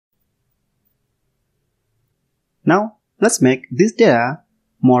Now, let's make this data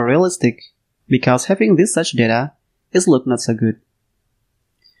more realistic, because having this such data is look not so good.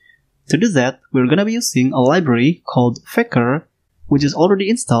 To do that, we're gonna be using a library called Faker, which is already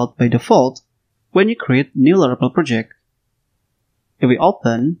installed by default when you create new Laravel project. If we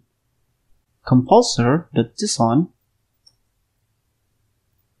open composer.json,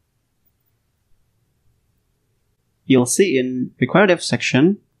 you'll see in required dev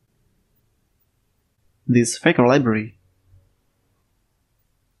section this Faker library.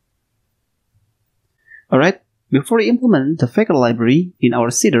 Alright, before we implement the Faker library in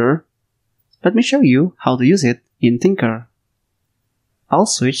our seeder, let me show you how to use it in Tinker. I'll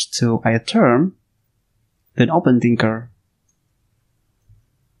switch to iTerm, then open Tinker.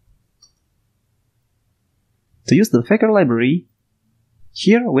 To use the Faker library,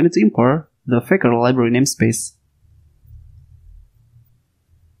 here we need to import the Faker library namespace.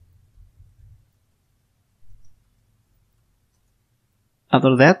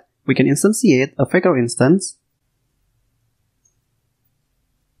 After that, we can instantiate a Faker instance.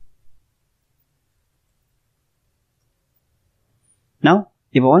 Now,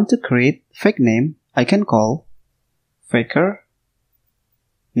 if I want to create fake name, I can call Faker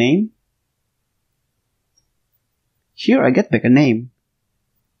name. Here I get back a name.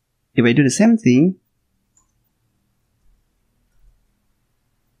 If I do the same thing,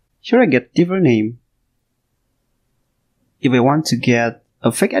 here I get different name. If I want to get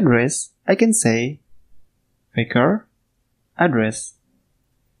a fake address, I can say Faker address.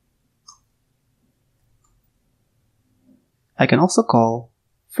 I can also call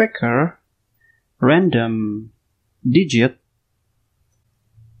Faker random digit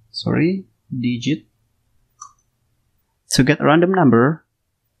to get a random number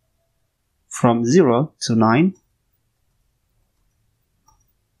from 0 to 9.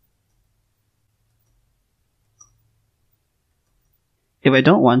 If I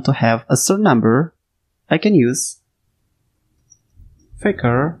don't want to have a certain number, I can use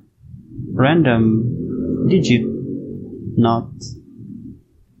Faker random digit not,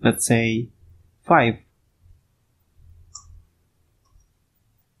 let's say, 5.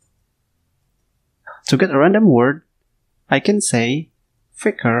 To get a random word, I can say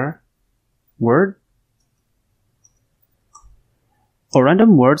Faker word, or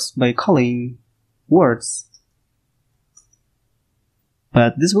random words by calling words.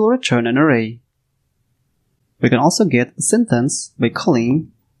 But this will return an array. We can also get a sentence by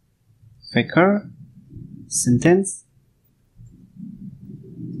calling Faker sentence,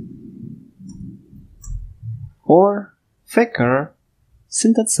 or Faker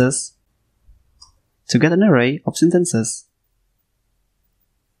sentences to get an array of sentences.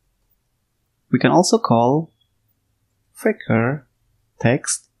 We can also call Faker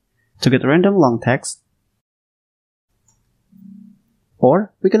text to get random long text,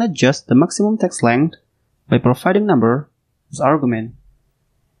 or we can adjust the maximum text length by providing number as argument.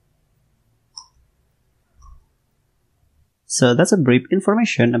 So that's a brief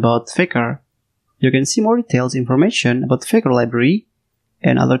information about Faker. You can see more details information about Faker library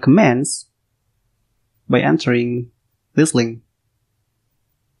and other commands by entering this link.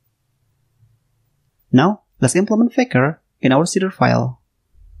 Now, let's implement Faker in our seeder file.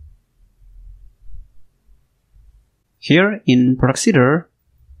 Here in product seeder,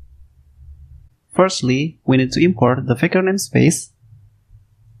 firstly, we need to import the Faker namespace.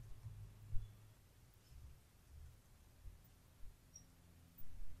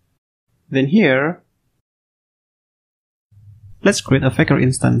 Then here, let's create a Faker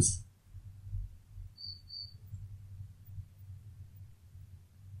instance.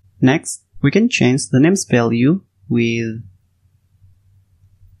 Next, we can change the names value with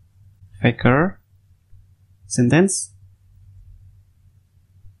Faker sentence.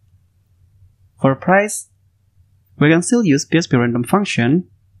 For price, we can still use PHP random function,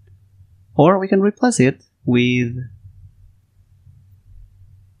 or we can replace it with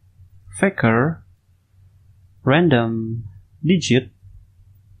Faker random digit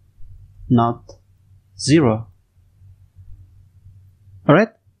not 0. Alright,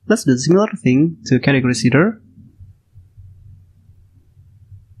 let's do a similar thing to category seeder.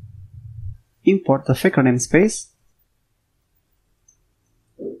 Import the Faker namespace.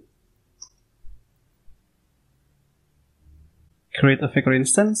 Create a Faker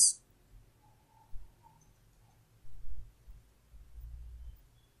instance.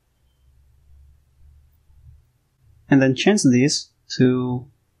 And then change this to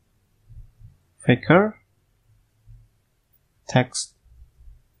Faker text.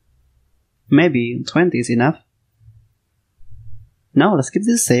 Maybe 20 is enough. Now let's keep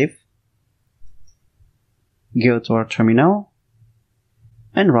this safe. go to our terminal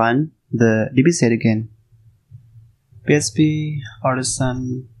and run the dbset again. php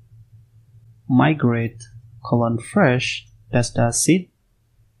artisan migrate :fresh --seed.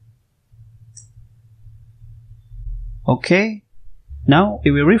 Okay, now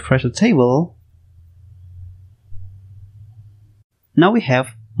if we refresh the table, now we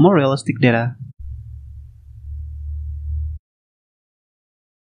have more realistic data.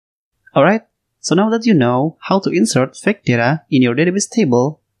 Alright, so now that you know how to insert fake data in your database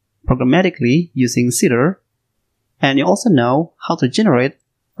table programmatically using seeder, and you also know how to generate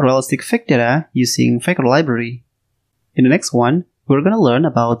realistic fake data using Faker library. In the next one, we're gonna learn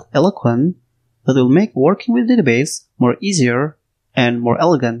about Eloquent that will make working with database more easier and more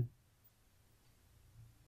elegant.